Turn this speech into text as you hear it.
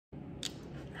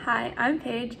Hi, I'm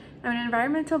Paige. I'm an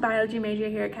environmental biology major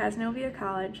here at Cazenovia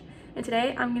College, and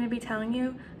today I'm going to be telling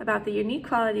you about the unique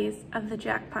qualities of the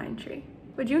jack pine tree.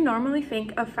 Would you normally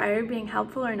think of fire being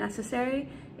helpful or necessary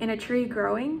in a tree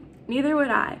growing? Neither would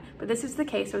I, but this is the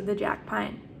case with the jack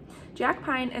pine. Jack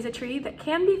pine is a tree that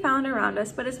can be found around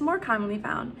us, but is more commonly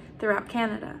found throughout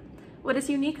Canada. What is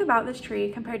unique about this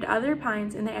tree compared to other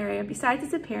pines in the area besides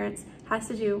its appearance has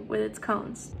to do with its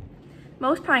cones.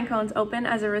 Most pine cones open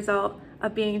as a result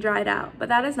of being dried out, but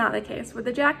that is not the case with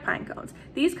the jack pine cones.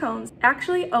 These cones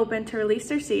actually open to release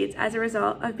their seeds as a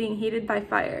result of being heated by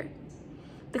fire.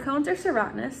 The cones are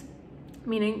serotinous,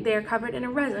 meaning they are covered in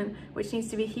a resin which needs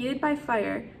to be heated by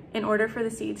fire in order for the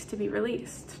seeds to be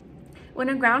released. When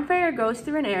a ground fire goes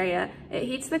through an area, it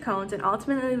heats the cones and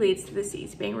ultimately leads to the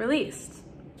seeds being released.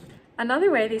 Another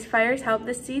way these fires help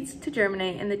the seeds to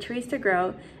germinate and the trees to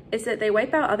grow is that they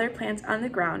wipe out other plants on the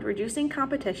ground, reducing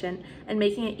competition and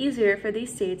making it easier for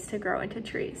these seeds to grow into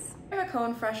trees. I have a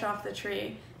cone fresh off the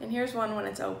tree, and here's one when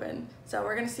it's open. So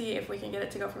we're gonna see if we can get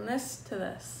it to go from this to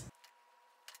this.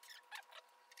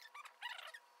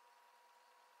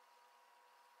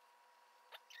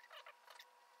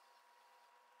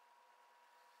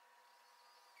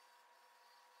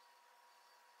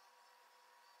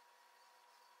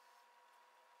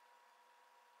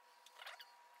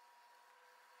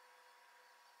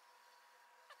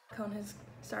 The cone has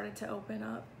started to open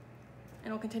up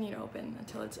and will continue to open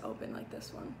until it's open like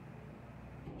this one.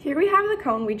 Here we have the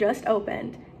cone we just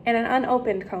opened and an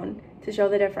unopened cone to show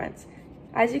the difference.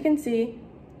 As you can see,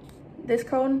 this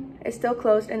cone is still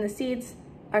closed and the seeds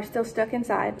are still stuck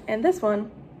inside, and this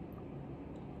one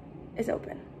is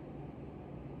open.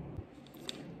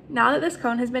 Now that this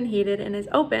cone has been heated and is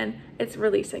open, it's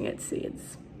releasing its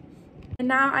seeds. And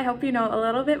now I hope you know a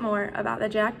little bit more about the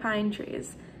jack pine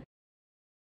trees.